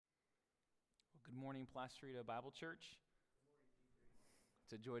morning, Placerita Bible Church.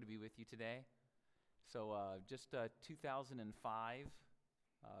 It's a joy to be with you today. So just 2005,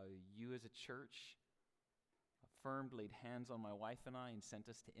 you as a church affirmed, laid hands on my wife and I, and sent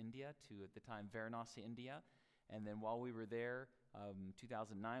us to India, to, at the time, Varanasi, India. And then while we were there,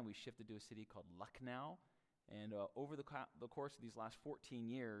 2009, we shifted to a city called Lucknow. And over the course of these last 14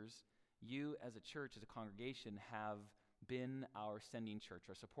 years, you as a church, as a congregation, have been our sending church,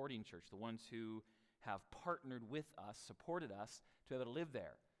 our supporting church, the ones who have partnered with us, supported us to be able to live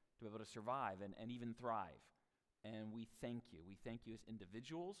there, to be able to survive and even thrive. And we thank you. We thank you as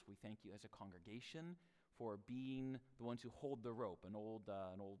individuals. We thank you as a congregation for being the ones who hold the rope, an old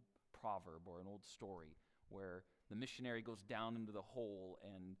proverb or an old story where the missionary goes down into the hole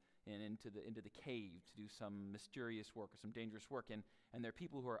and into the cave to do some mysterious work or some dangerous work, and there are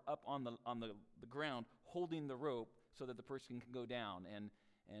people who are up on the ground holding the rope so that the person can go down.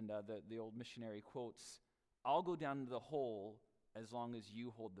 And the old missionary quotes, "I'll go down into the hole as long as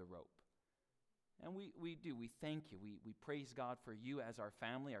you hold the rope." And we do. We thank you. We praise God for you as our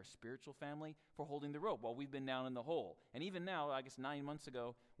family, our spiritual family, for holding the rope while we've been down in the hole. And even now, I guess 9 months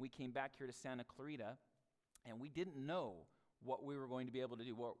ago, we came back here to Santa Clarita, and we didn't know what we were going to be able to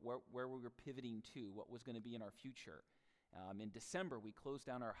do, where we were pivoting to, what was going to be in our future. In December, we closed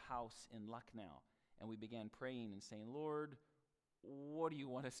down our house in Lucknow, and we began praying and saying, "Lord, what do you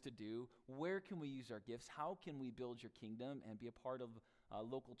want us to do? Where can we use our gifts? How can we build your kingdom and be a part of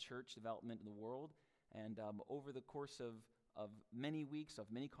local church development in the world?" And over the course of many weeks,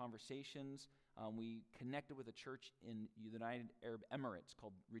 of many conversations, we connected with a church in the United Arab Emirates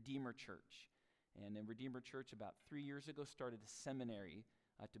called Redeemer Church. And in Redeemer Church, about 3 years ago, started a seminary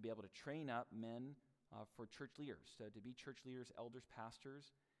to be able to train up men for church leaders, to be church leaders, elders,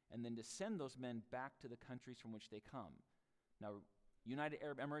 pastors, and then to send those men back to the countries from which they come. Now, United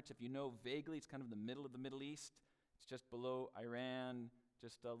Arab Emirates, if you know vaguely, it's kind of the middle of the Middle East. It's just below Iran,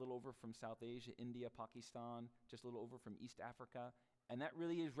 just a little over from South Asia, India, Pakistan, just a little over from East Africa. And that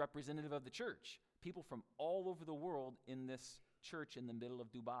really is representative of the church. People from all over the world in this church in the middle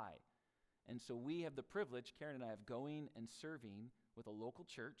of Dubai. And so we have the privilege, Karen and I, of going and serving with a local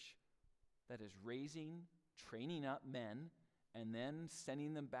church that is raising, training up men, and then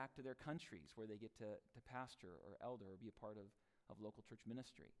sending them back to their countries where they get to pastor or elder or be a part of local church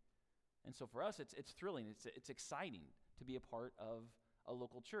ministry. And so for us, it's thrilling. It's exciting to be a part of a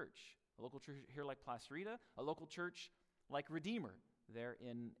local church here like Placerita, a local church like Redeemer there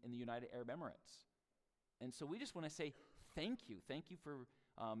in the United Arab Emirates. And so we just want to say thank you. Thank you for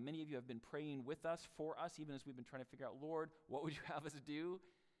many of you have been praying with us, for us, even as we've been trying to figure out, Lord, what would you have us do?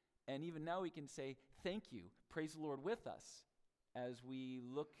 And even now we can say thank you. Praise the Lord with us as we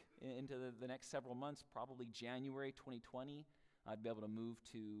look into the next several months, probably January 2020, I'd be able to move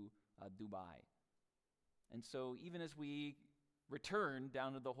to Dubai. And so even as we return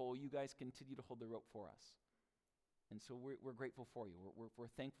down to the hole, you guys continue to hold the rope for us. And so we're grateful for you. We're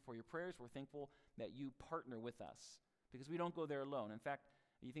thankful for your prayers. We're thankful that you partner with us because we don't go there alone. In fact,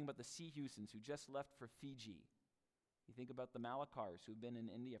 you think about the C. Houstons who just left for Fiji. You think about the Malakars who've been in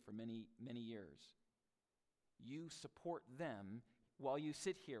India for many, many years. You support them while you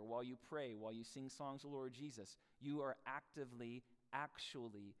sit here, while you pray, while you sing songs of Lord Jesus. You are actually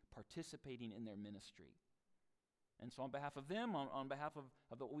participating in their ministry. And so on behalf of them, on behalf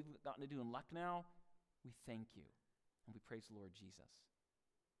of what we've gotten to do in Lucknow, we thank you. And we praise the Lord Jesus.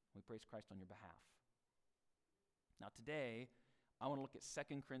 We praise Christ on your behalf. Now today, I want to look at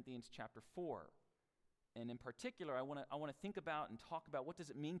 2 Corinthians chapter 4. And in particular, I want to think about and talk about what does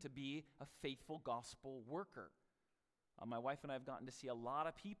it mean to be a faithful gospel worker. My wife and I have gotten to see a lot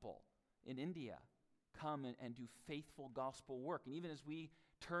of people in India come and do faithful gospel work. And even as we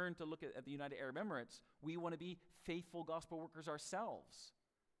turn to look at the United Arab Emirates, we want to be faithful gospel workers ourselves.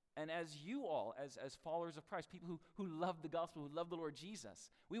 And as you all, as followers of Christ, people who love the gospel, who love the Lord Jesus,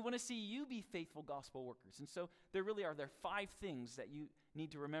 we want to see you be faithful gospel workers. And so there are 5 things that you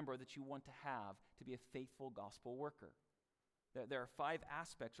need to remember that you want to have to be a faithful gospel worker. There are 5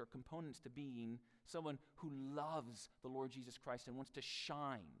 aspects or components to being someone who loves the Lord Jesus Christ and wants to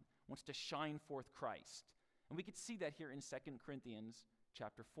shine forth Christ. And we could see that here in 2 Corinthians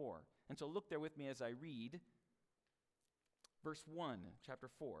chapter 4. And so look there with me as I read verse 1, chapter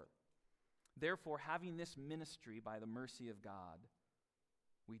 4. "Therefore, having this ministry by the mercy of God,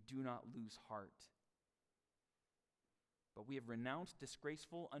 we do not lose heart. But we have renounced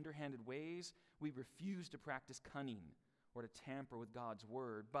disgraceful, underhanded ways. We refuse to practice cunning or to tamper with God's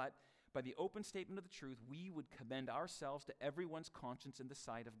word. But by the open statement of the truth, we would commend ourselves to everyone's conscience in the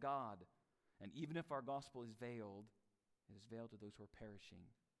sight of God. And even if our gospel is veiled, it is veiled to those who are perishing.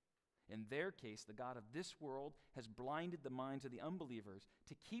 In their case, the God of this world has blinded the minds of the unbelievers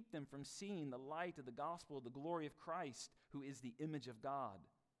to keep them from seeing the light of the gospel of the glory of Christ, who is the image of God.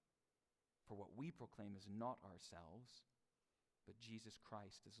 For what we proclaim is not ourselves, but Jesus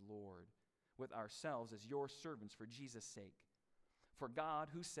Christ as Lord, with ourselves as your servants for Jesus' sake. For God,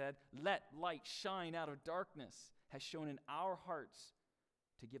 who said, "Let light shine out of darkness," has shown in our hearts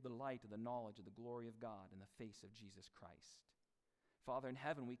to give the light of the knowledge of the glory of God in the face of Jesus Christ. Father in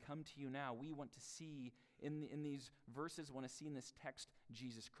heaven, we come to you now. We want to see in these verses, want to see in this text,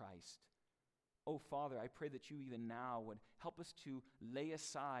 Jesus Christ. Oh, Father, I pray that you even now would help us to lay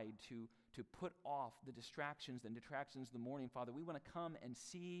aside, to put off the distractions and detractions of the morning. Father, we want to come and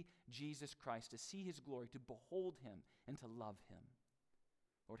see Jesus Christ, to see his glory, to behold him, and to love him.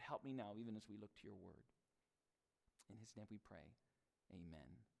 Lord, help me now, even as we look to your word. In his name we pray.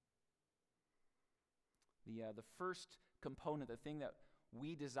 Amen. The first component, the thing that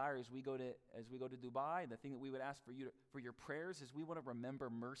we desire as we go to Dubai, the thing that we would ask for you for your prayers, is we want to remember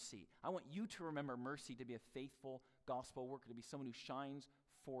mercy. I want you to remember mercy, to be a faithful gospel worker, to be someone who shines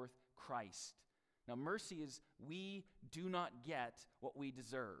forth Christ. Now, mercy is we do not get what we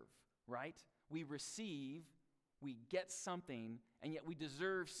deserve, right? We receive, we get something, and yet we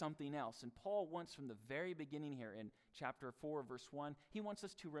deserve something else. And Paul wants, from the very beginning here in chapter 4, verse 1, he wants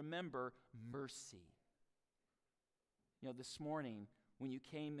us to remember mercy. You know, this morning, when you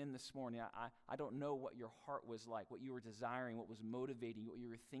came in this morning, I don't know what your heart was like, what you were desiring, what was motivating, what you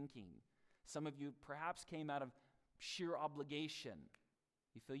were thinking. Some of you perhaps came out of sheer obligation.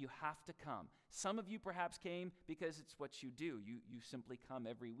 You feel you have to come. Some of you perhaps came because it's what you do. You simply come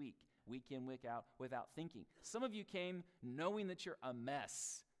every week in, week out, without thinking. Some of you came knowing that you're a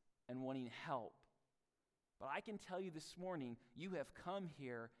mess and wanting help. But I can tell you this morning, you have come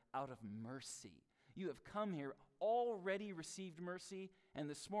here out of mercy. You have come here already received mercy, and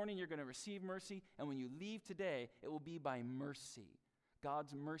this morning you're going to receive mercy, and when you leave today, it will be by mercy,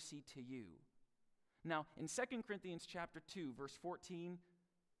 God's mercy to you. Now, in 2 Corinthians chapter 2, verse 14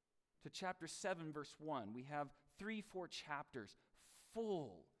 to chapter 7, verse 1, we have 3-4 chapters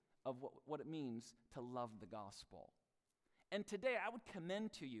full of what it means to love the gospel. And today I would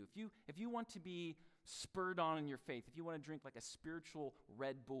commend to you, if you want to be spurred on in your faith, if you want to drink like a spiritual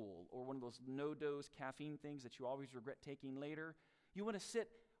Red Bull or one of those no-dose caffeine things that you always regret taking later, you want to sit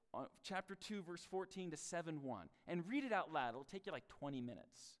on chapter 2, verse 14 to 7:1 and read it out loud. It'll take you like 20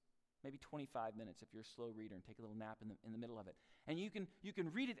 minutes, maybe 25 minutes if you're a slow reader, and take a little nap in the middle of it. And you can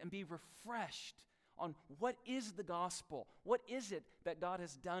read it and be refreshed on what is the gospel, what is it that God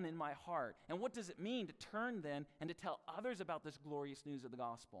has done in my heart, and what does it mean to turn then and to tell others about this glorious news of the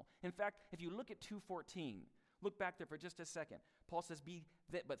gospel. In fact, if you look at 2:14, look back there for just a second. Paul says,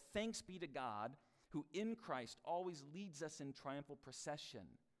 "But thanks be to God, who in Christ always leads us in triumphal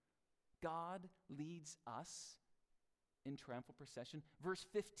procession." God leads us in triumphal procession. Verse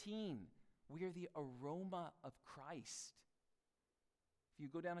 15, we are the aroma of Christ. If you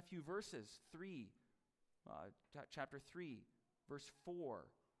go down a few verses, chapter 3, verse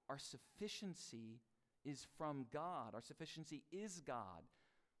 4, our sufficiency is from God. Our sufficiency is God.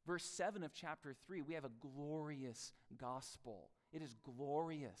 Verse 7 of chapter 3, we have a glorious gospel. It is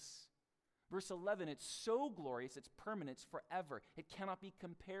glorious. Verse 11, it's so glorious, it's permanent, it's forever. It cannot be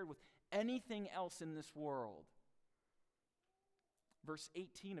compared with anything else in this world. Verse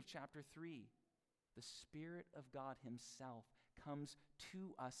 18 of chapter 3, the Spirit of God himself comes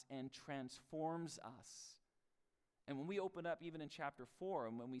to us and transforms us. And when we open up even in chapter 4,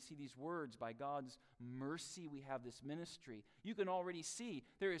 and when we see these words, by God's mercy we have this ministry, you can already see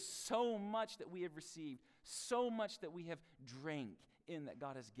there is so much that we have received, so much that we have drank in that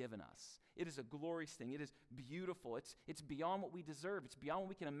God has given us. It is a glorious thing. It is beautiful. It's beyond what we deserve. It's beyond what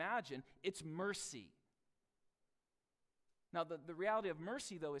we can imagine. It's mercy. Now, the reality of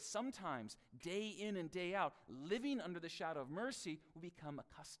mercy, though, is sometimes, day in and day out, living under the shadow of mercy, we become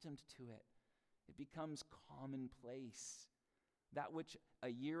accustomed to it. It becomes commonplace. That which a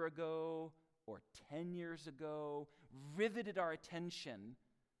year ago or 10 years ago riveted our attention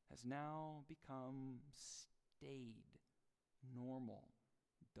has now become staid, normal,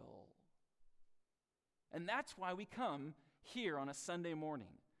 dull. And that's why we come here on a Sunday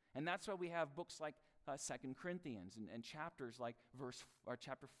morning. And that's why we have books like 2 Corinthians and chapters like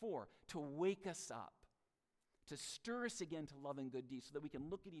chapter 4 to wake us up, to stir us again to love and good deeds, so that we can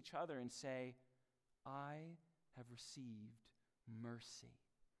look at each other and say, I have received mercy.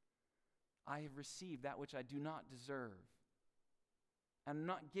 I have received that which I do not deserve. I'm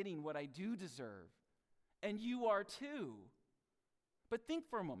not getting what I do deserve. And you are too. But think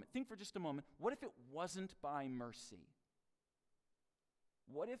for just a moment, what if it wasn't by mercy?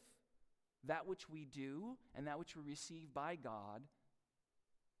 What if that which we do and that which we receive by God,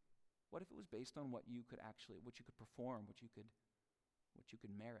 what if it was based on what you could perform, what you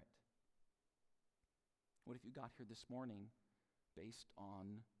could merit? What if you got here this morning based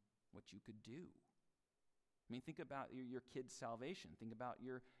on what you could do? I mean, think about your kids' salvation. Think about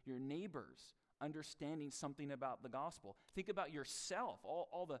your neighbors understanding something about the gospel. Think about yourself,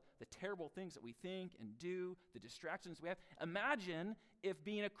 all the terrible things that we think and do, the distractions we have. Imagine if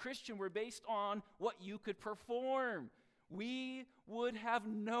being a Christian were based on what you could perform. We would have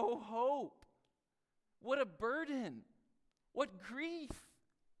no hope. What a burden. What grief.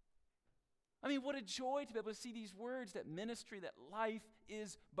 I mean, what a joy to be able to see these words, that ministry, that life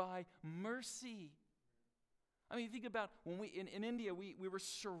is by mercy. I mean, think about when in India, we were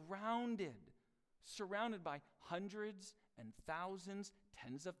surrounded by hundreds and thousands,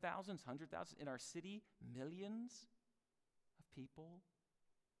 tens of thousands, 100,000, in our city, millions of people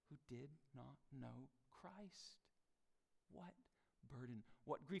who did not know Christ. What burden,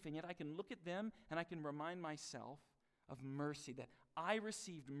 what grief. And yet I can look at them and I can remind myself of mercy, that I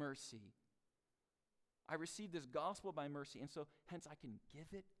received mercy. I received this gospel by mercy, and so hence I can give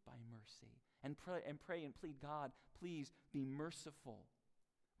it by mercy and pray and plead, God, please be merciful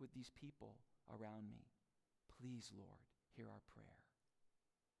with these people around me. Please, Lord, hear our prayer.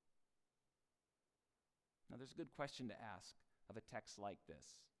 Now, there's a good question to ask of a text like this.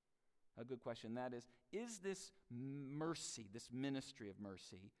 A good question, that is this mercy, this ministry of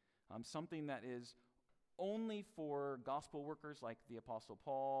mercy, something that is only for gospel workers like the Apostle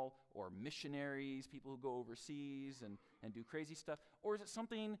Paul, or missionaries, people who go overseas and do crazy stuff? Or is it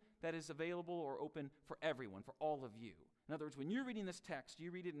something that is available or open for everyone, for all of you? In other words, when you're reading this text,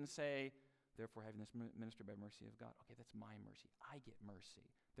 you read it and say, therefore having this ministered by mercy of God, okay, that's my mercy. I get mercy.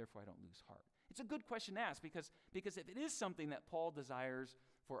 Therefore I don't lose heart. It's a good question to ask, because if it is something that Paul desires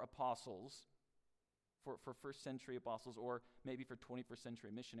for apostles, for first century apostles, or maybe for 21st century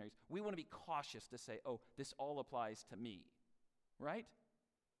missionaries, we want to be cautious to say, oh, this all applies to me, right?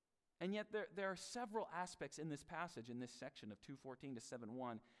 And yet there are several aspects in this passage, in this section of 2:14 to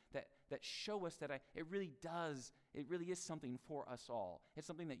 7:1, that show us that it really is something for us all. It's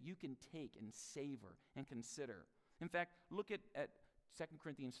something that you can take and savor and consider. In fact, look at 2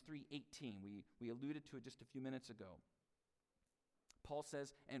 Corinthians 3:18. We alluded to it just a few minutes ago. Paul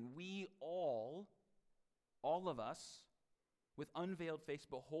says, and we all of us, with unveiled face,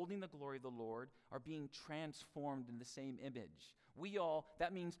 beholding the glory of the Lord, are being transformed in the same image. We all,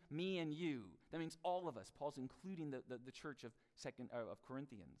 that means me and you. That means all of us. Paul's including the church of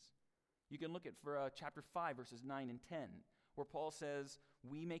Corinthians. You can look at chapter 5, verses 9 and 10, where Paul says,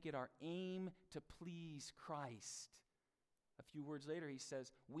 we make it our aim to please Christ. A few words later, he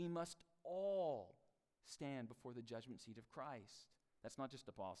says, we must all stand before the judgment seat of Christ. That's not just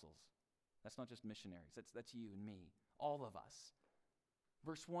apostles. That's not just missionaries. That's you and me, all of us.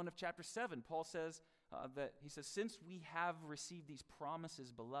 Verse 1 of chapter 7, Paul says, since we have received these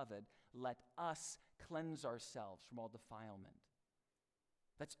promises, beloved, let us cleanse ourselves from all defilement.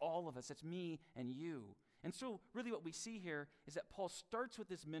 That's all of us. That's me and you. And so really what we see here is that Paul starts with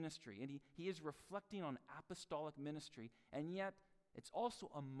this ministry, and he is reflecting on apostolic ministry, and yet it's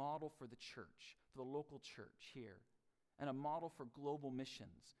also a model for the church, for the local church here, and a model for global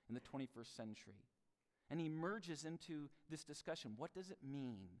missions in the 21st century. And he merges into this discussion. What does it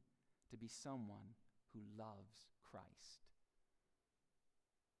mean to be someone who loves Christ?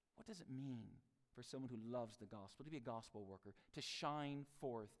 What does it mean for someone who loves the gospel, to be a gospel worker, to shine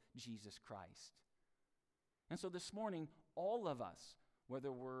forth Jesus Christ? And so this morning, all of us,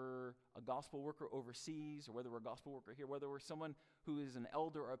 whether we're a gospel worker overseas, or whether we're a gospel worker here, whether we're someone who is an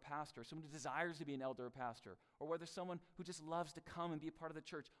elder or a pastor, someone who desires to be an elder or pastor, or whether someone who just loves to come and be a part of the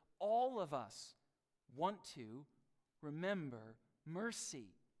church, all of us want to remember mercy.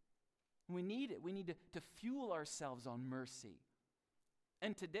 We need it. We need to fuel ourselves on mercy.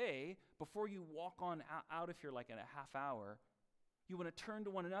 And today, before you walk on out of here like in a half hour, you want to turn to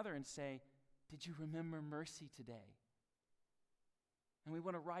one another and say, did you remember mercy today? And we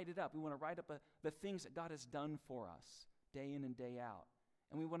want to write it up. We want to write up the things that God has done for us day in and day out.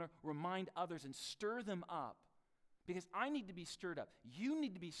 And we want to remind others and stir them up, because I need to be stirred up. You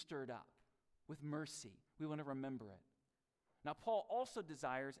need to be stirred up with mercy. We want to remember it. Now, Paul also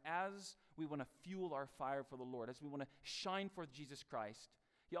desires, as we want to fuel our fire for the Lord, as we want to shine forth Jesus Christ,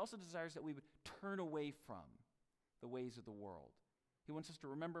 he also desires that we would turn away from the ways of the world. He wants us to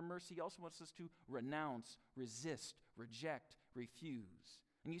remember mercy. He also wants us to renounce, resist, reject, refuse.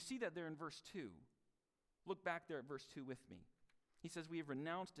 And you see that there in verse 2. Look back there at verse 2 with me. He says, we have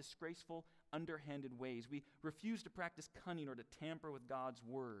renounced disgraceful, underhanded ways. We refuse to practice cunning or to tamper with God's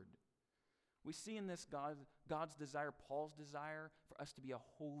word. We see in this God's desire, Paul's desire, for us to be a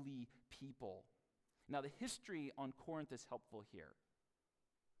holy people. Now, the history on Corinth is helpful here.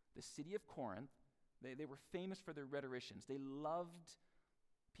 The city of Corinth, they were famous for their rhetoricians. They loved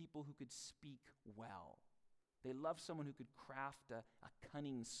people who could speak well. They loved someone who could craft a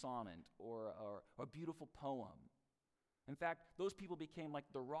cunning sonnet or a beautiful poem. In fact, those people became like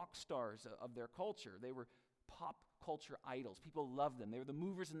the rock stars of their culture. They were pop culture idols. People loved them. They were the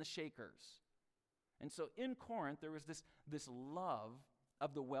movers and the shakers. And so in Corinth, there was this love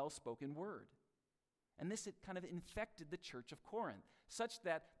of the well-spoken word. And this had kind of infected the church of Corinth, such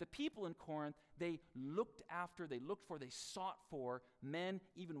that the people in Corinth, they sought for men,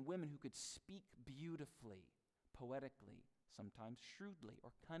 even women, who could speak beautifully, poetically, sometimes shrewdly or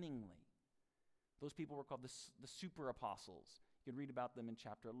cunningly. Those people were called the super apostles. You can read about them in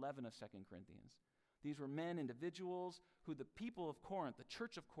chapter 11 of 2 Corinthians. These were men, individuals, who the people of Corinth, the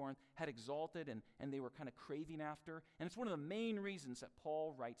church of Corinth, had exalted and they were kind of craving after. And it's one of the main reasons that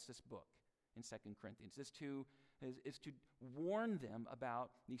Paul writes this book in 2 Corinthians, is to warn them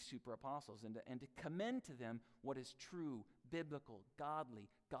about these super apostles and to commend to them what is true, biblical, godly,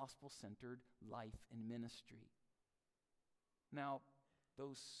 gospel-centered life and ministry. Now,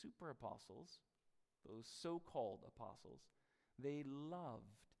 those super apostles, those so-called apostles, they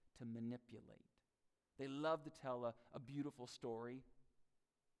loved to manipulate. They loved to tell a beautiful story.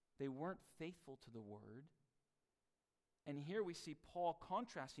 They weren't faithful to the word. And here we see Paul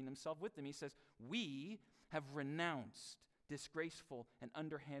contrasting himself with them. He says, we have renounced disgraceful and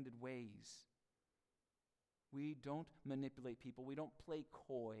underhanded ways. We don't manipulate people. We don't play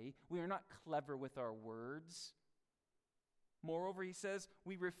coy. We are not clever with our words. Moreover, he says,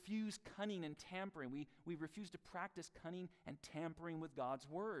 we refuse cunning and tampering. We refuse to practice cunning and tampering with God's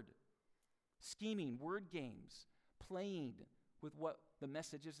word. Scheming, word games, playing with what the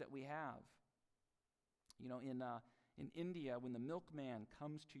messages that we have. You know, in India, when the milkman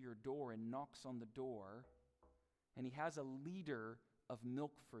comes to your door and knocks on the door, and he has a liter of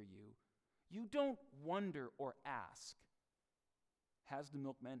milk for you, you don't wonder or ask, has the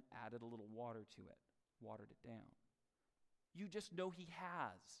milkman added a little water to it, watered it down? You just know he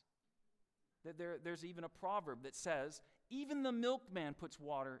has. That there's even a proverb that says, even the milkman puts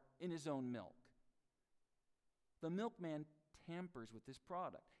water in his own milk. The milkman tampers with this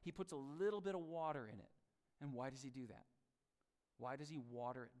product. He puts a little bit of water in it. And why does he do that? Why does he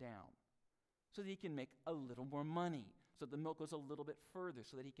water it down? So that he can make a little more money, so that the milk goes a little bit further,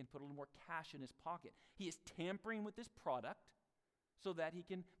 so that he can put a little more cash in his pocket. He is tampering with this product so that he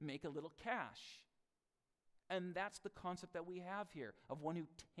can make a little cash. And that's the concept that we have here of one who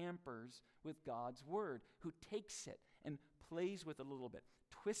tampers with God's word, who takes it and plays with it a little bit,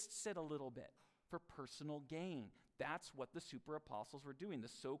 twists it a little bit for personal gain. That's what the super apostles were doing, the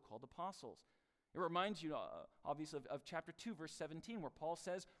so-called apostles. It reminds you, obviously, of chapter 2, verse 17, where Paul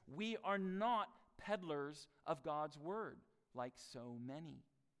says, we are not peddlers of God's word, like so many,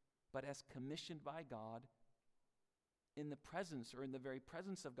 but as commissioned by God, in the presence or in the very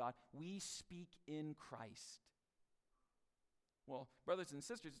presence of God, we speak in Christ. Well, brothers and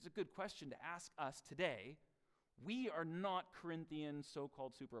sisters, it's a good question to ask us today. We are not Corinthian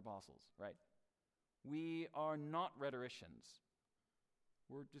so-called super apostles, right? We are not rhetoricians.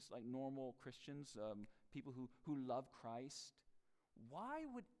 We're just like normal Christians, people who love Christ. Why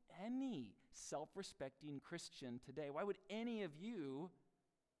would any self-respecting Christian today, why would any of you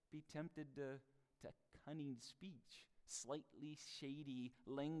be tempted to cunning speech, slightly shady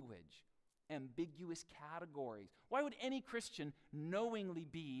language, ambiguous categories? Why would any Christian knowingly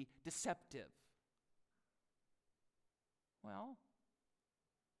be deceptive? Well,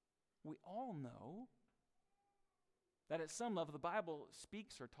 we all know that at some level the Bible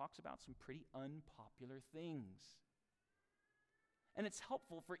speaks or talks about some pretty unpopular things. And it's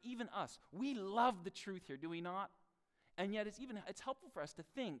helpful for even us. We love the truth here, do we not? And yet it's helpful for us to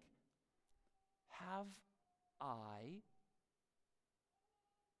think, have I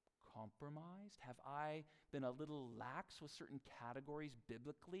compromised? Have I been a little lax with certain categories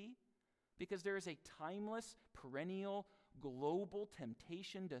biblically? Because there is a timeless, perennial, global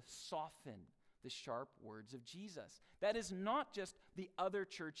temptation to soften the sharp words of Jesus. That is not just the other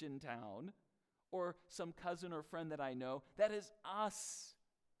church in town or some cousin or friend that I know. That is us.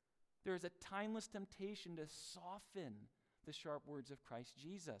 There is a timeless temptation to soften the sharp words of Christ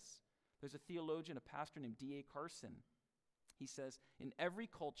Jesus. There's a theologian, a pastor named D.A. Carson. He says, in every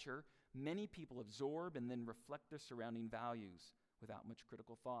culture, many people absorb and then reflect their surrounding values without much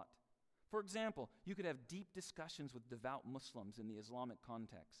critical thought. For example, you could have deep discussions with devout Muslims in the Islamic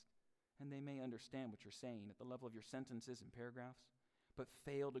context, and they may understand what you're saying at the level of your sentences and paragraphs. but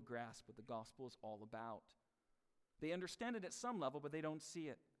fail to grasp what the gospel is all about. They understand it at some level, but they don't see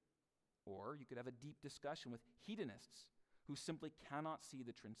it. Or you could have a deep discussion with hedonists who simply cannot see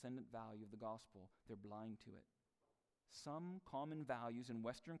the transcendent value of the gospel. They're blind to it. Some common values in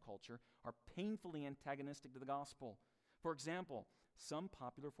Western culture are painfully antagonistic to the gospel. For example, some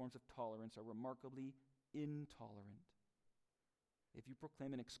popular forms of tolerance are remarkably intolerant. If you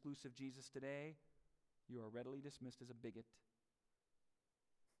proclaim an exclusive Jesus today, you are readily dismissed as a bigot.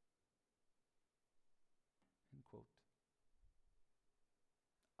 End quote.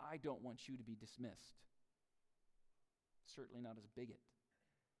 I don't want you to be dismissed. Certainly not as a bigot.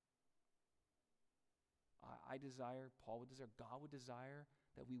 I desire, Paul would desire, God would desire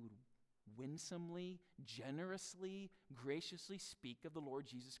that we would winsomely, generously, graciously speak of the Lord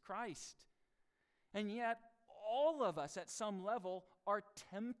Jesus Christ. And yet, all of us at some level are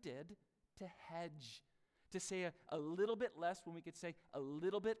tempted to hedge, to say a little bit less when we could say a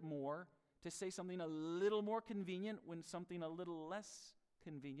little bit more, to say something a little more convenient when something a little less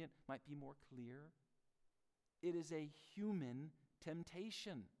convenient might be more clear. It is a human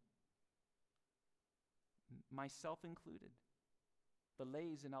temptation, myself included, the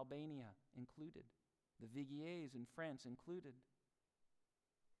Lays in Albania included, the Viguiers in France included.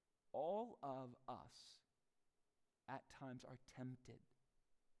 All of us at times are tempted.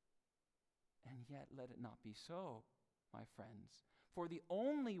 And yet let it not be so, my friends. For the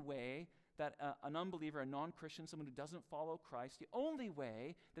only way that an unbeliever, a non-Christian, someone who doesn't follow Christ, the only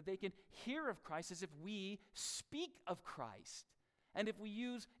way that they can hear of Christ is if we speak of Christ. And if we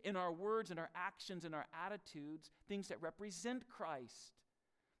use in our words and our actions and our attitudes things that represent Christ.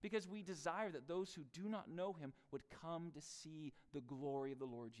 Because we desire that those who do not know him would come to see the glory of the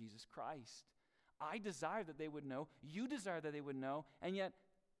Lord Jesus Christ. I desire that they would know, you desire that they would know, and yet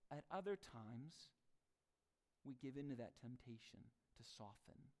at other times we give in to that temptation to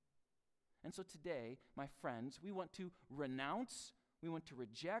soften. And so today, my friends, we want to renounce, we want to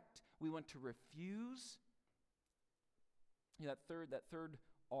reject, we want to refuse. That third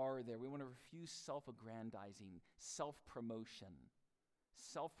R there, we want to refuse self-aggrandizing, self-promotion,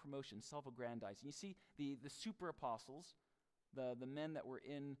 self-aggrandizing. You see, the super apostles, the men that were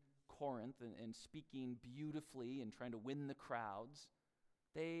in Corinth and speaking beautifully and trying to win the crowds,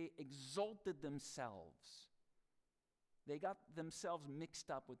 they exalted themselves. They got themselves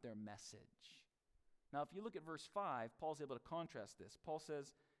mixed up with their message. Now, if you look at verse 5, Paul's able to contrast this. Paul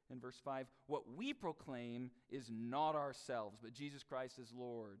says in verse 5, what we proclaim is not ourselves, but Jesus Christ is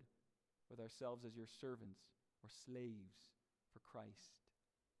Lord, with ourselves as your servants or slaves for Christ.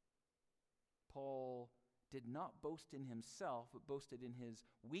 Paul did not boast in himself, but boasted in his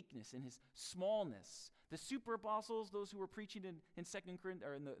weakness, in his smallness. The super apostles, those who were preaching in 2 Corinthians,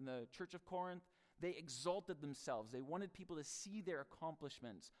 or in the church of Corinth, they exalted themselves. They wanted people to see their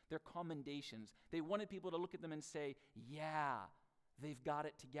accomplishments, their commendations. They wanted people to look at them and say, yeah, they've got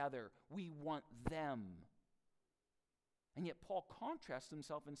it together. We want them. And yet Paul contrasts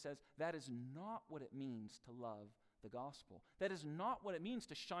himself and says, that is not what it means to love the gospel. That is not what it means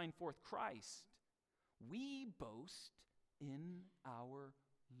to shine forth Christ. We boast in our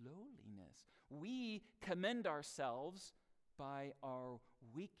lowliness. We commend ourselves by our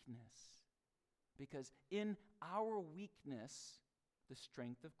weakness. Because in our weakness, the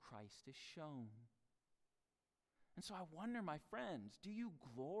strength of Christ is shown. And so I wonder, my friends, do you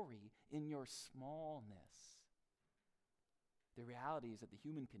glory in your smallness? The reality is that the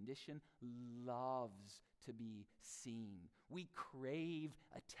human condition loves to be seen. We crave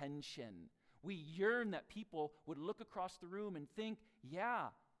attention. We yearn that people would look across the room and think, yeah,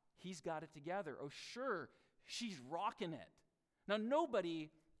 he's got it together. Oh, sure, she's rocking it. Now,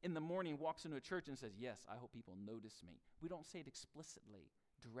 nobody in the morning walks into a church and says, yes, I hope people notice me. We don't say it explicitly,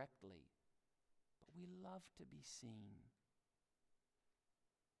 directly, but we love to be seen.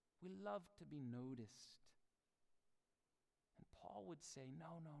 We love to be noticed. And Paul would say, no.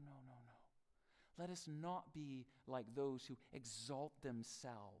 Let us not be like those who exalt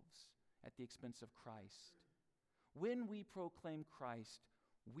themselves at the expense of Christ. When we proclaim Christ,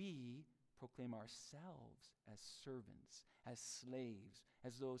 we proclaim ourselves as servants, as slaves,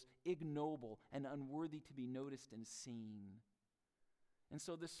 as those ignoble and unworthy to be noticed and seen. And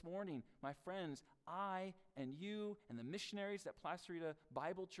so this morning, my friends, I and you and the missionaries that Placerita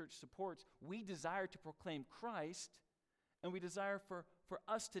Bible Church supports, we desire to proclaim Christ, and we desire for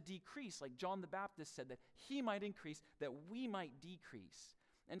us to decrease, like John the Baptist said, that he might increase, that we might decrease.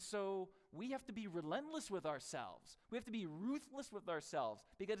 And so we have to be relentless with ourselves. We have to be ruthless with ourselves,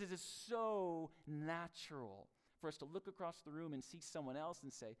 because it is so natural for us to look across the room and see someone else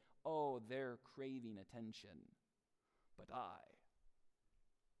and say, oh, they're craving attention. But I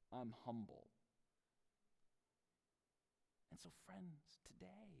I'm humble. And so, friends,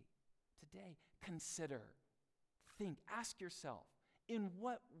 today, consider, think, ask yourself, in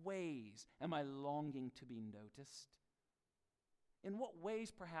what ways am I longing to be noticed? In what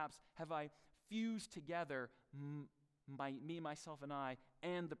ways, perhaps, have I fused together me, myself, and I,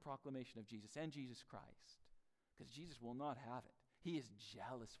 and the proclamation of Jesus and Jesus Christ? Because Jesus will not have it. He is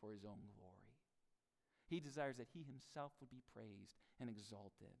jealous for his own glory. He desires that he himself would be praised and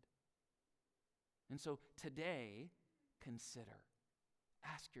exalted. And so today, consider,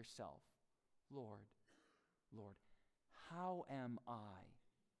 ask yourself, Lord, how am I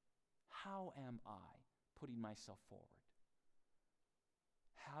putting myself forward?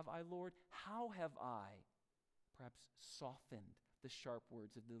 How have I perhaps softened the sharp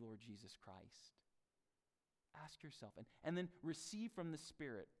words of the Lord Jesus Christ? Ask yourself, and then receive from the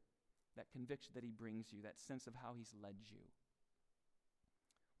Spirit that conviction that he brings you, that sense of how he's led you.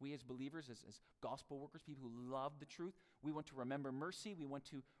 We as believers, as gospel workers, people who love the truth, we want to remember mercy. We want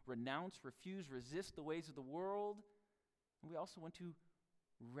to renounce, refuse, resist the ways of the world. And we also want to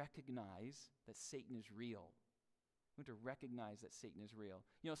recognize that Satan is real. We want to recognize that Satan is real.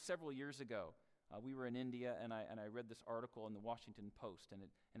 You know, several years ago, we were in India, and I read this article in the Washington Post,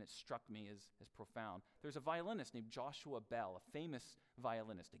 and it struck me as profound. There's a violinist named Joshua Bell, a famous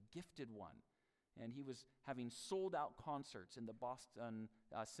violinist, a gifted one. And he was having sold-out concerts in the Boston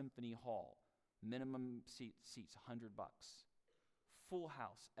Symphony Hall. Minimum seats, $100. Full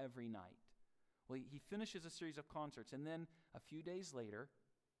house every night. Well, he finishes a series of concerts, and then a few days later,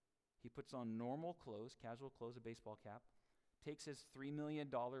 he puts on normal clothes, casual clothes, a baseball cap, takes his $3 million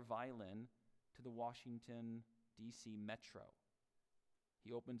violin to the Washington, D.C. Metro.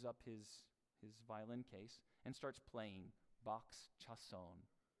 He opens up his violin case and starts playing Bach's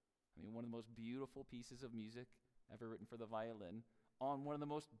Chansons. I mean, one of the most beautiful pieces of music ever written for the violin, on one of the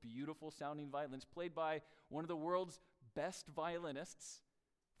most beautiful sounding violins, played by one of the world's best violinists.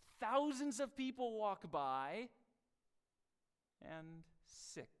 Thousands of people walk by, and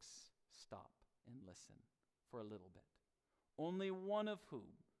 6 stop and listen for a little bit. Only one of whom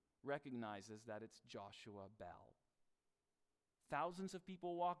recognizes that it's Joshua Bell. Thousands of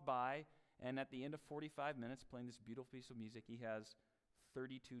people walk by, and at the end of 45 minutes playing this beautiful piece of music, he has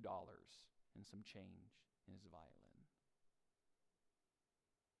 $32 and some change in his violin.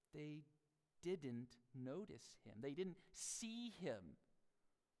 They didn't notice him. They didn't see him.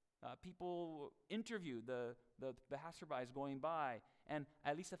 People interviewed the passerbys going by, and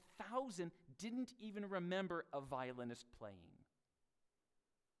at least 1,000 didn't even remember a violinist playing.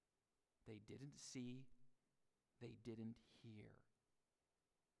 They didn't see, they didn't hear.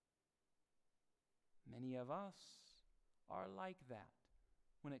 Many of us are like that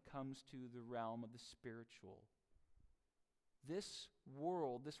when it comes to the realm of the spiritual. This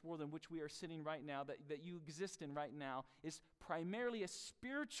world in which we are sitting right now, that you exist in right now, is primarily a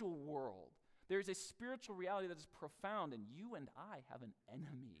spiritual world. There's a spiritual reality that is profound, and you and I have an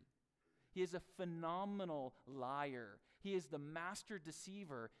enemy. He is a phenomenal liar. He is the master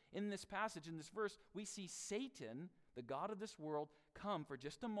deceiver. In this passage, in this verse, we see Satan, the god of this world, come for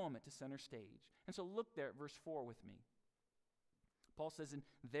just a moment to center stage. And so look there at verse 4 with me. Paul says, in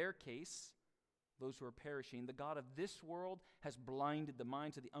their case, those who are perishing, the god of this world has blinded the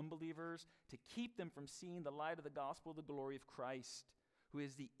minds of the unbelievers to keep them from seeing the light of the gospel of the glory of Christ, who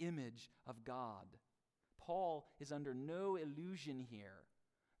is the image of God. Paul is under no illusion here.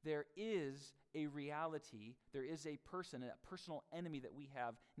 There is a reality, there is a person, a personal enemy that we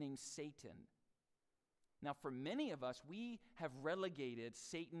have named Satan. Now, for many of us, we have relegated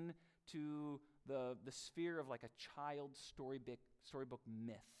Satan to the sphere of like a child's storybook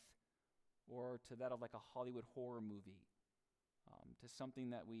myth, or to that of like a Hollywood horror movie, to something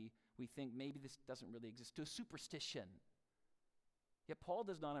that we think maybe this doesn't really exist, to a superstition. Yet Paul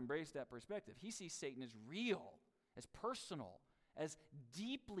does not embrace that perspective. He sees Satan as real, as personal, as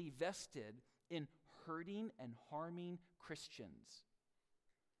deeply vested in hurting and harming Christians.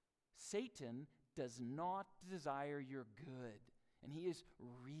 Satan does not desire your good, and he is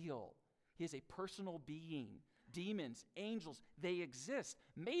real. He is a personal being. Demons, angels, they exist.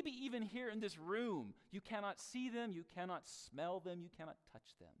 Maybe even here in this room. You cannot see them, you cannot smell them, you cannot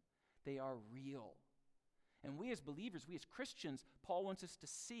touch them. They are real. And we as believers, we as Christians, Paul wants us to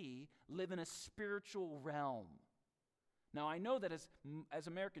see, live in a spiritual realm. Now, I know that as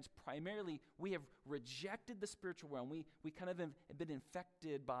Americans, primarily, we have rejected the spiritual realm. We kind of have been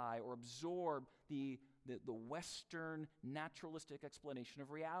infected by or absorbed the Western naturalistic explanation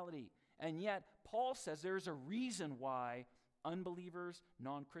of reality. And yet, Paul says there's a reason why unbelievers,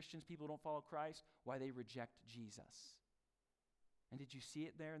 non-Christians, people who don't follow Christ, why they reject Jesus. And did you see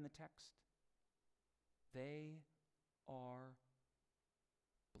it there in the text? They are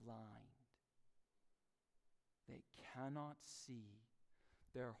blind. They cannot see.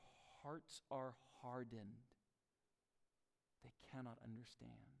 Their hearts are hardened. They cannot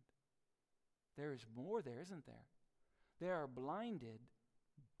understand. There is more there, isn't there? They are blinded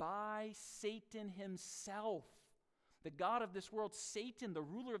by Satan himself. The god of this world, Satan, the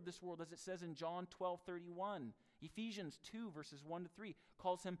ruler of this world, as it says in John 12:31. Ephesians 2, verses 1 to 3,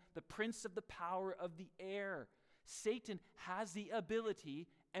 calls him the prince of the power of the air. Satan has the ability,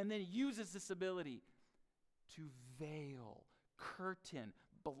 and then uses this ability to veil, curtain,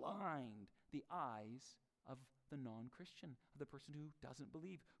 blind the eyes of the non-Christian, of the person who doesn't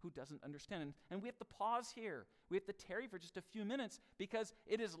believe, who doesn't understand. And we have to pause here. We have to tarry for just a few minutes, because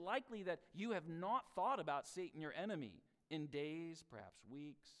it is likely that you have not thought about Satan, your enemy, in days, perhaps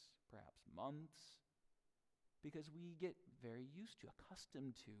weeks, perhaps months, because we get very used to,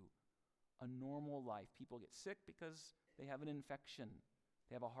 accustomed to a normal life. People get sick because they have an infection.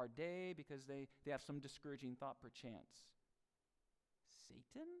 They have a hard day because they have some discouraging thought perchance.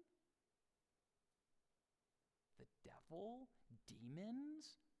 Satan? The devil?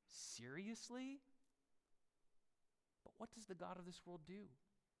 Demons? Seriously? But what does the god of this world do?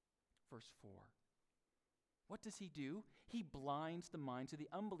 Verse 4. What does he do? He blinds the minds of the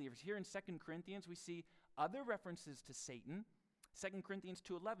unbelievers. Here in 2 Corinthians, we see other references to Satan. 2 Corinthians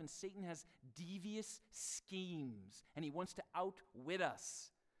 2:11, Satan has devious schemes, and he wants to outwit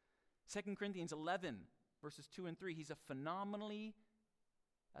us. 2 Corinthians 11, verses 2 and 3, he's a phenomenally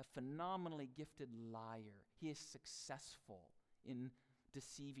gifted liar. He is successful in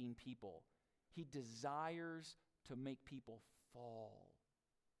deceiving people. He desires to make people fall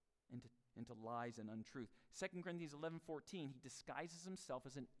into lies and untruth. 2 Corinthians 11:14, he disguises himself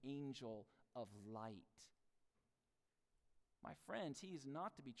as an angel of light. My friends, he is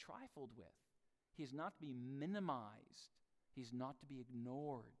not to be trifled with. He is not to be minimized. He is not to be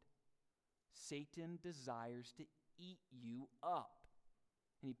ignored. Satan desires to eat you up.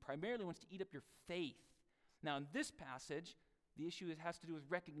 And he primarily wants to eat up your faith. Now, in this passage, the issue has to do with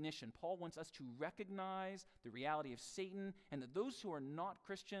recognition. Paul wants us to recognize the reality of Satan, and that those who are not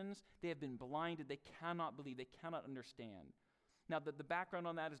Christians, they have been blinded. They cannot believe. They cannot understand. Now, the background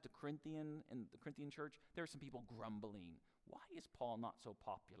on that is in the Corinthian church, there are some people grumbling. Why is Paul not so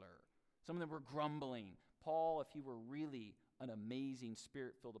popular? Some of them were grumbling. Paul, if he were really an amazing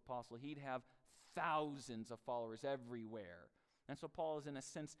Spirit-filled apostle, he'd have thousands of followers everywhere. And so Paul is, in a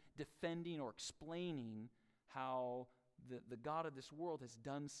sense, defending or explaining how the god of this world has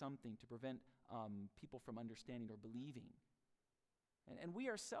done something to prevent people from understanding or believing. And we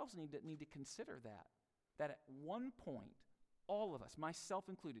ourselves need to consider that at one point, all of us, myself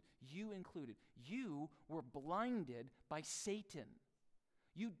included, you included, you were blinded by Satan.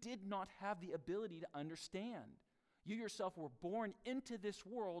 You did not have the ability to understand. You yourself were born into this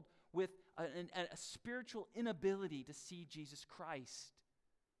world with a spiritual inability to see Jesus Christ.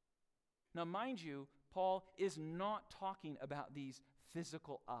 Now, mind you, Paul is not talking about these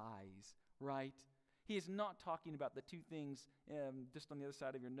physical eyes, right? He is not talking about the two things just on the other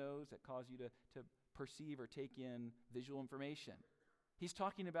side of your nose that cause you to perceive or take in visual information. He's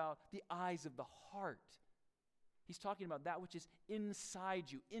talking about the eyes of the heart. He's talking about that which is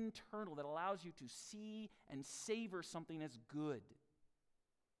inside you, internal, that allows you to see and savor something as good.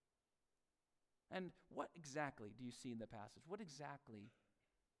 And what exactly do you see in the passage? What exactly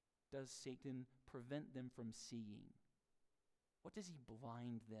does Satan prevent them from seeing? What does he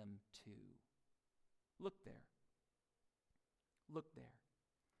blind them to? Look there. Look there.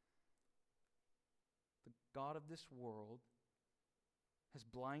 The god of this world has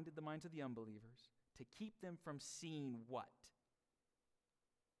blinded the minds of the unbelievers to keep them from seeing what?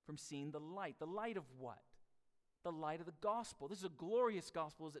 From seeing the light. The light of what? The light of the gospel. This is a glorious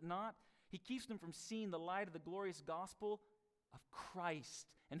gospel, is it not? He keeps them from seeing the light of the glorious gospel of Christ.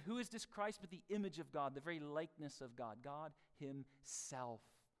 And who is this Christ but the image of God, the very likeness of God, God himself.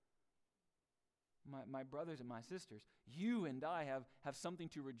 My brothers and my sisters, you and I have something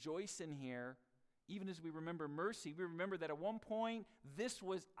to rejoice in here. Even as we remember mercy, we remember that at one point, this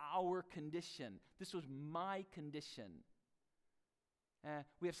was our condition. This was my condition.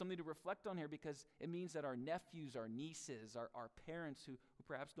 We have something to reflect on here, because it means that our nephews, our nieces, our parents who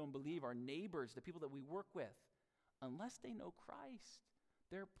perhaps don't believe, our neighbors, the people that we work with, unless they know Christ,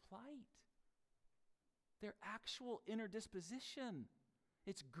 their plight, their actual inner disposition,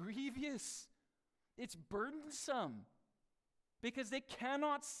 it's grievous. It's burdensome, because they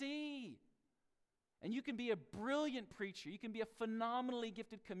cannot see. And you can be a brilliant preacher. You can be a phenomenally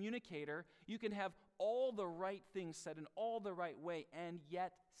gifted communicator. You can have all the right things said in all the right way, and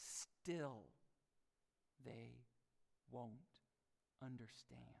yet still they won't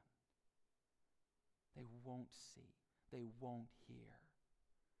understand. They won't see. They won't hear.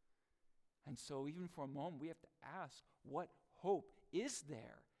 And so even for a moment, we have to ask, what hope is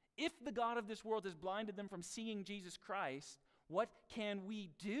there? If the God of this world has blinded them from seeing Jesus Christ, what can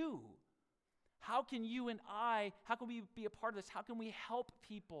we do? How can you and I, how can we be a part of this? How can we help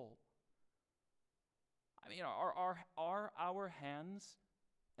people? I mean, are our hands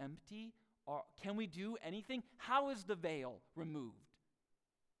empty? Can we do anything? How is the veil removed?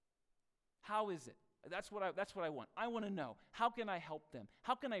 How is it? That's what I want. I want to know. How can I help them?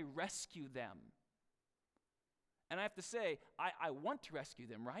 How can I rescue them? And I have to say, I want to rescue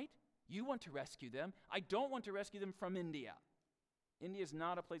them, right? You want to rescue them. I don't want to rescue them from India. India is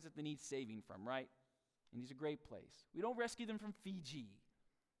not a place that they need saving from, right? India's a great place. We don't rescue them from Fiji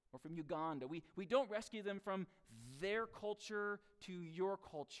or from Uganda. We don't rescue them from their culture to your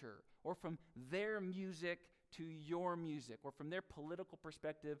culture, or from their music to your music, or from their political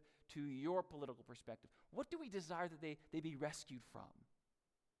perspective to your political perspective. What do we desire that they be rescued from?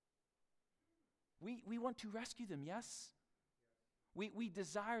 We want to rescue them, yes? We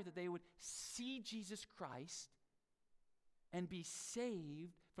desire that they would see Jesus Christ and be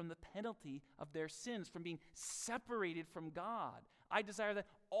saved from the penalty of their sins, from being separated from God. I desire that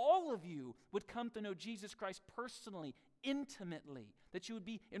all of you would come to know Jesus Christ personally, intimately, that you would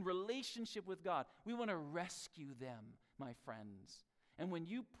be in relationship with God. We want to rescue them, my friends. And when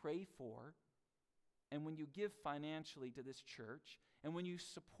you pray for, and when you give financially to this church, and when you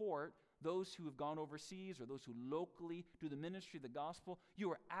support those who have gone overseas or those who locally do the ministry of the gospel, you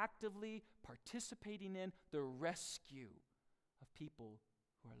are actively participating in the rescue of people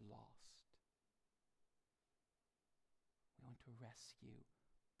who are lost. We want to rescue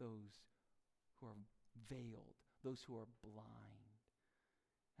those who are veiled, those who are blind.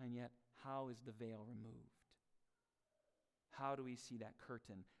 And yet, how is the veil removed? How do we see that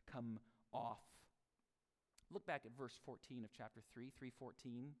curtain come off? Look back at verse 14 of chapter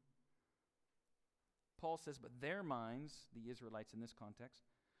 3:14. Paul says, but their minds, the Israelites in this context,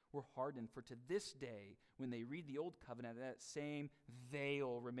 were hardened, for to this day, when they read the old covenant, that same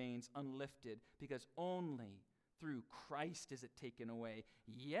veil remains unlifted, because only through Christ is it taken away.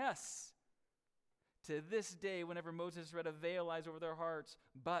 Yes, to this day, whenever Moses read, a veil lies over their hearts.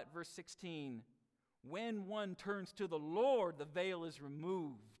 But, verse 16, when one turns to the Lord, the veil is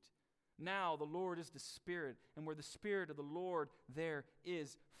removed. Now the Lord is the Spirit, and where the Spirit of the Lord, there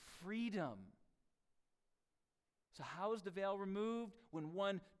is freedom. So how is the veil removed? When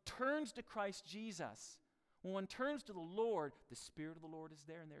one turns to Christ Jesus. When one turns to the Lord, the Spirit of the Lord is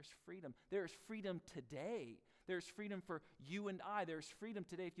there, and there's freedom. There is freedom today. There's freedom for you and I. There's freedom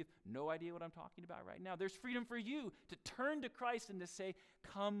today. If you have no idea what I'm talking about right now, there's freedom for you to turn to Christ and to say,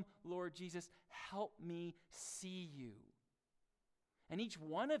 come, Lord Jesus, help me see you. And each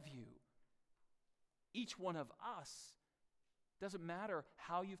one of you, each one of us, doesn't matter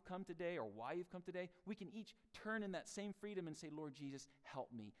how you've come today or why you've come today, we can each turn in that same freedom and say, Lord Jesus, help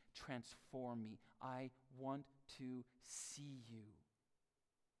me, transform me. I want to see you.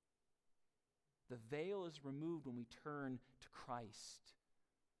 The veil is removed when we turn to Christ.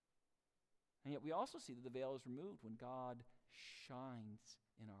 And yet we also see that the veil is removed when God shines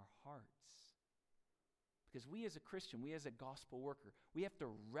in our hearts. Because we as a Christian, we as a gospel worker, we have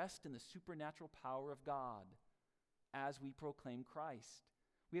to rest in the supernatural power of God as we proclaim Christ.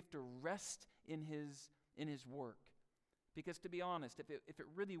 We have to rest in his work. Because to be honest, if it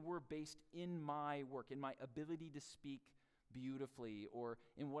really were based in my work, in my ability to speak beautifully, or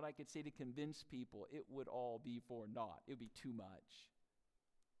in what I could say to convince people, it would all be for naught. It would be too much.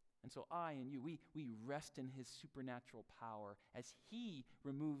 And so I and you, we rest in his supernatural power as he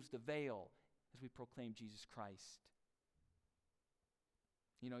removes the veil as we proclaim Jesus Christ.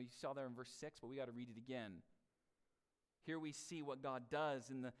 You know, you saw there in verse 6, but we got to read it again. Here we see what God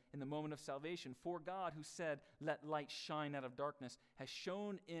does in the moment of salvation. For God, who said, let light shine out of darkness, has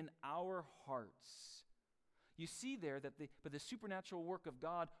shone in our hearts. You see there that the supernatural work of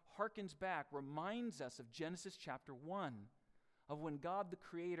God harkens back, reminds us of Genesis chapter 1, of when God the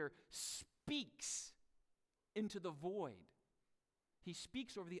Creator speaks into the void. He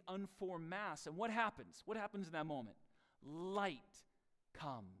speaks over the unformed mass, and what happens? What happens in that moment? Light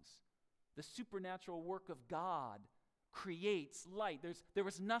comes. The supernatural work of God creates light. There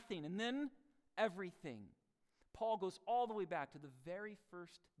was nothing, and then everything. Paul goes all the way back to the very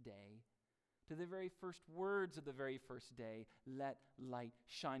first day, to the very first words of the very first day, let light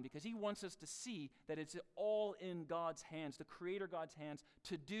shine, because he wants us to see that it's all in God's hands, the Creator God's hands,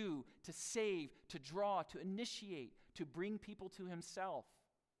 to do, to save, to draw, to initiate, to bring people to himself.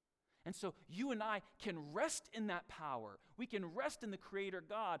 And so you and I can rest in that power. We can rest in the Creator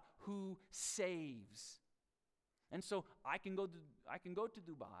God who saves. And so I can go to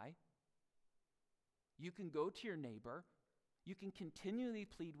Dubai. You can go to your neighbor. You can continually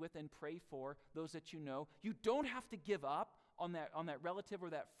plead with and pray for those that you know. You don't have to give up on that relative or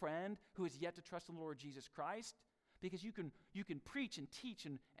that friend who is yet to trust in the Lord Jesus Christ, because you can preach and teach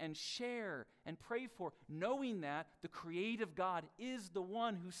and share and pray for, knowing that the creative God is the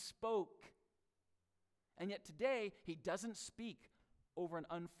one who spoke. And yet today, he doesn't speak over an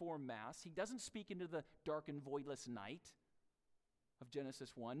unformed mass. He doesn't speak into the dark and voidless night of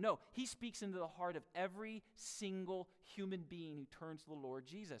Genesis 1. No, he speaks into the heart of every single human being who turns to the Lord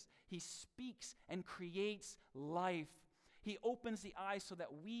Jesus. He speaks and creates life. He opens the eyes so that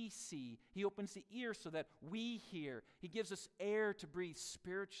we see. He opens the ears so that we hear. He gives us air to breathe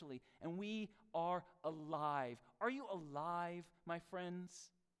spiritually, and we are alive. Are you alive, my friends?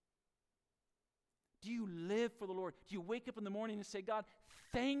 Do you live for the Lord? Do you wake up in the morning and say, God,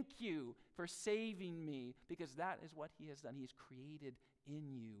 thank you for saving me? Because that is what he has done. He has created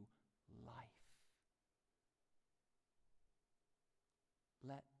in you life.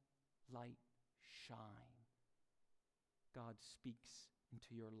 Let light shine. God speaks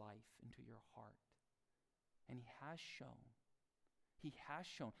into your life, into your heart. And he has shown. He has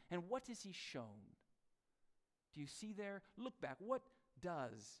shown. And what has he shown? Do you see there? Look back. What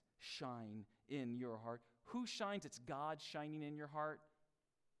does shine in your heart? Who shines? It's God shining in your heart.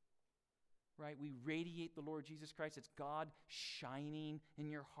 Right? We radiate the Lord Jesus Christ. It's God shining in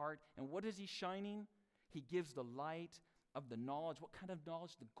your heart. And what is he shining? He gives the light of the knowledge. What kind of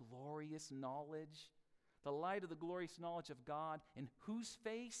knowledge? The glorious knowledge. The light of the glorious knowledge of God, in whose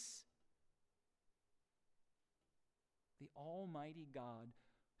face? The Almighty God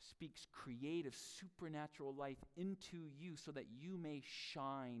speaks creative, supernatural life into you so that you may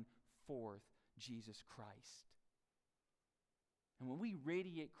shine forth Jesus Christ. And when we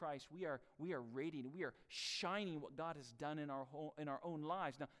radiate Christ, we are radiating, we are shining what God has done in our own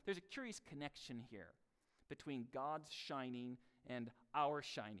lives. Now, there's a curious connection here between God's shining and our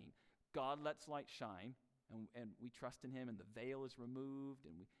shining. God lets light shine, and we trust in him, and the veil is removed,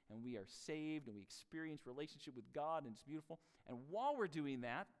 and we are saved, and we experience relationship with God, and it's beautiful. And while we're doing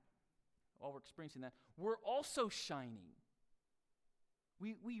that, while we're experiencing that, we're also shining.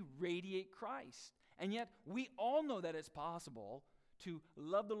 We radiate Christ. And yet, we all know that it's possible to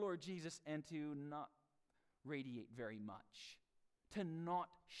love the Lord Jesus and to not radiate very much, to not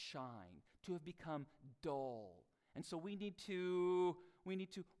shine, to have become dull. And so we need to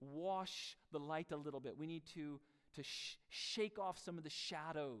wash the light a little bit. We need to shake off some of the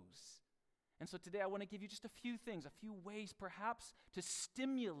shadows. And so today I want to give you just a few things, a few ways perhaps to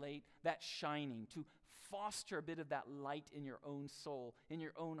stimulate that shining, to foster a bit of that light in your own soul, in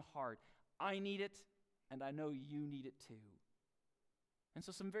your own heart. I need it, and I know you need it too. And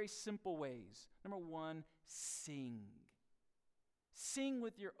so some very simple ways. Number one, sing. Sing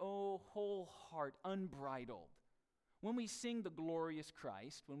with your whole heart, unbridled. When we sing the glorious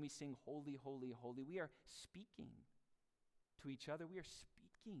Christ, when we sing holy, holy, holy, we are speaking to each other. We are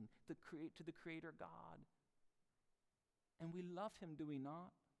speaking to the Creator God. And we love him, do we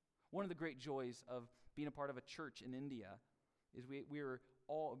not? One of the great joys of being a part of a church in India is we were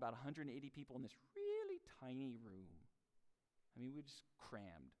all about 180 people in this really tiny room. I mean, we just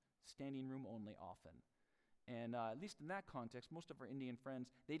crammed, standing room only often. And at least in that context, most of our Indian friends,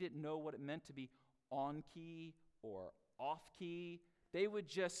 they didn't know what it meant to be on key or off key. They would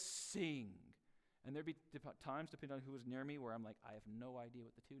just sing. And there'd be times, depending on who was near me, where I'm like, I have no idea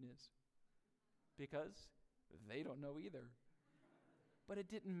what the tune is. Because they don't know either. But it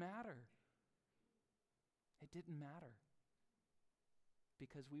didn't matter. It didn't matter.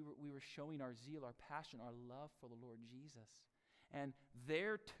 Because we were showing our zeal, our passion, our love for the Lord Jesus. And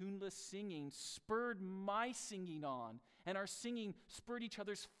their tuneless singing spurred my singing on. And our singing spurred each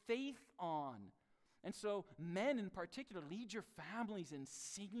other's faith on. And so men in particular, lead your families in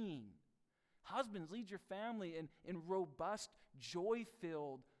singing. Husbands, lead your family in robust,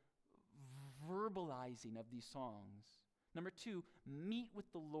 joy-filled verbalizing of these songs. Number two, meet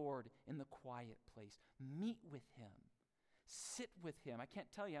with the Lord in the quiet place. Meet with him. Sit with him. I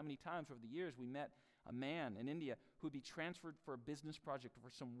can't tell you how many times over the years we met a man in India who would be transferred for a business project or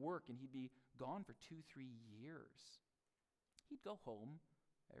for some work, and he'd be gone for 2-3 years. He'd go home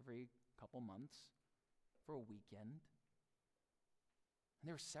every couple months for a weekend. And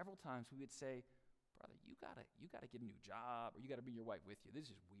there were several times we would say, brother, you gotta get a new job, or you gotta bring your wife with you. This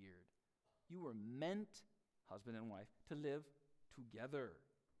is weird. You were meant, husband and wife, to live together.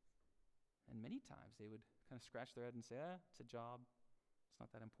 And many times they would kind of scratch their head and say, it's a job. It's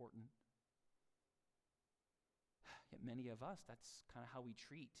not that important. Yet many of us, that's kind of how we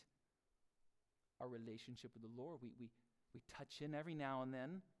treat our relationship with the Lord. We touch in every now and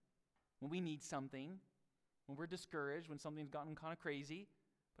then when we need something, when we're discouraged, when something's gotten kind of crazy.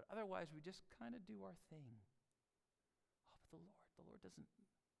 But otherwise, we just kind of do our thing. Oh, but the Lord doesn't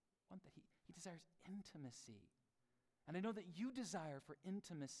want that. He desires intimacy. And I know that you desire for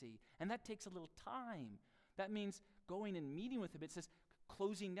intimacy, and that takes a little time. That means going and meeting with him. It says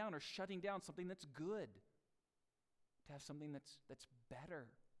closing down or shutting down something that's good, to have something that's better.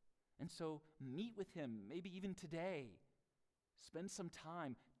 And so meet with him, maybe even today. Spend some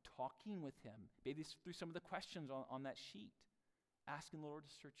time talking with him, maybe through some of the questions on that sheet, asking the Lord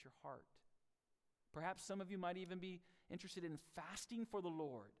to search your heart. Perhaps some of you might even be interested in fasting for the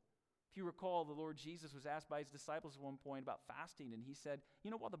Lord. If you recall, the Lord Jesus was asked by his disciples at one point about fasting, and he said,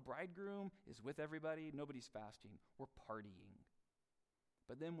 while the bridegroom is with everybody, nobody's fasting. We're partying.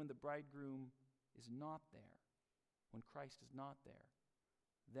 But then when the bridegroom is not there, when Christ is not there,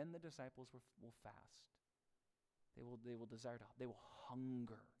 then the disciples will fast. They will desire to, they will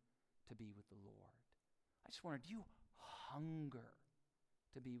hunger to be with the Lord. I just wonder, do you hunger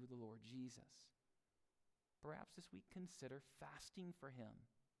to be with the Lord Jesus? Perhaps this week consider fasting for him.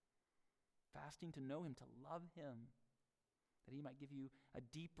 Fasting to know him, to love him, that he might give you a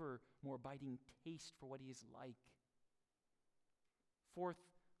deeper, more abiding taste for what he is like. Fourth,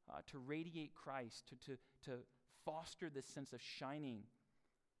 to radiate Christ, to foster this sense of shining.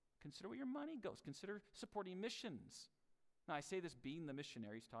 Consider where your money goes. Consider supporting missions. Now, I say this being the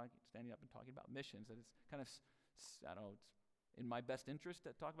missionaries, standing up and talking about missions, that it's kind of, I don't know, it's in my best interest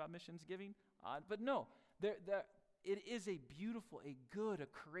to talk about missions giving. But no, it is a beautiful, a good, a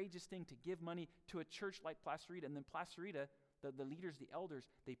courageous thing to give money to a church like Placerita. And then Placerita, the leaders, the elders,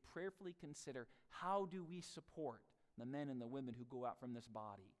 they prayerfully consider, how do we support the men and the women who go out from this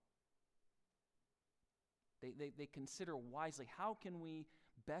body? They consider wisely, how can we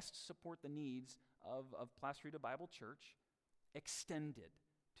best support the needs of Placerita Bible Church extended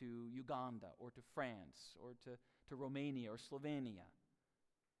to Uganda or to France or to Romania or Slovenia?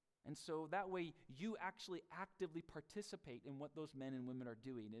 And so that way you actually actively participate in what those men and women are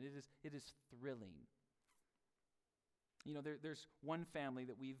doing. And it is thrilling. There's one family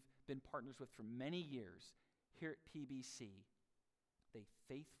that we've been partners with for many years here at PBC. They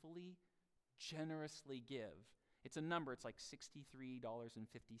faithfully, generously give. It's a number, it's like $63.50.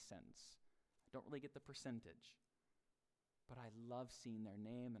 I don't really get the percentage. But I love seeing their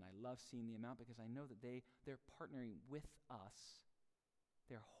name and I love seeing the amount because I know that they're partnering with us.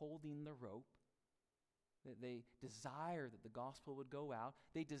 They're holding the rope. That they desire that the gospel would go out.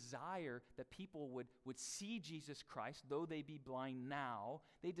 They desire that people would see Jesus Christ, though they be blind now.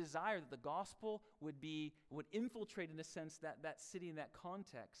 They desire that the gospel would infiltrate, in a sense, that city and that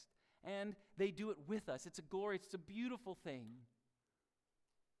context. And they do it with us. It's a glory. It's a beautiful thing.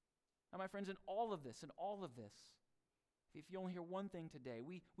 Now, my friends, in all of this, if you only hear one thing today,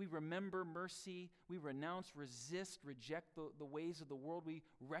 we remember mercy, we renounce, resist, reject the ways of the world. We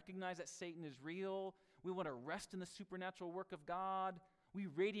recognize that Satan is real. We want to rest in the supernatural work of God. We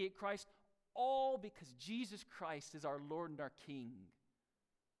radiate Christ, all because Jesus Christ is our Lord and our King.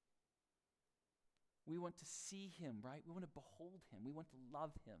 We want to see him, right? We want to behold him. We want to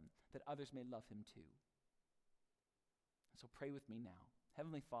love him, that others may love him too. So pray with me now.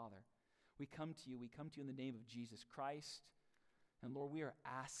 Heavenly Father, we come to you in the name of Jesus Christ. And Lord, we are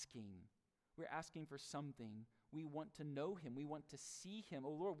asking for something. We want to know him. We want to see him.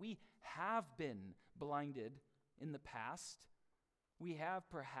 Oh Lord, we have been blinded in the past. We have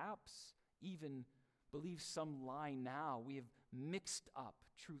perhaps even believed some lie now. We have mixed up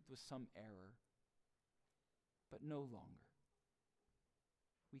truth with some error. But no longer.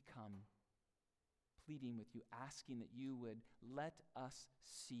 We come pleading with you, asking that you would let us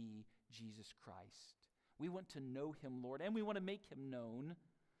see Jesus Christ. We want to know him, Lord, and we want to make him known.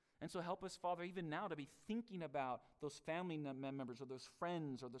 And so help us, Father, even now to be thinking about those family members or those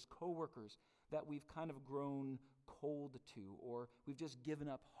friends or those coworkers that we've kind of grown cold to, or we've just given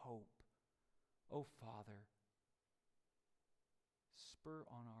up hope. Oh, Father, spur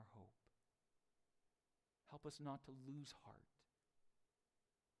on our hope. Help us not to lose heart.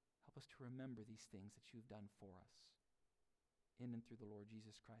 Help us to remember these things that you've done for us. In and through the Lord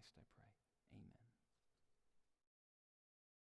Jesus Christ, I pray. Amen.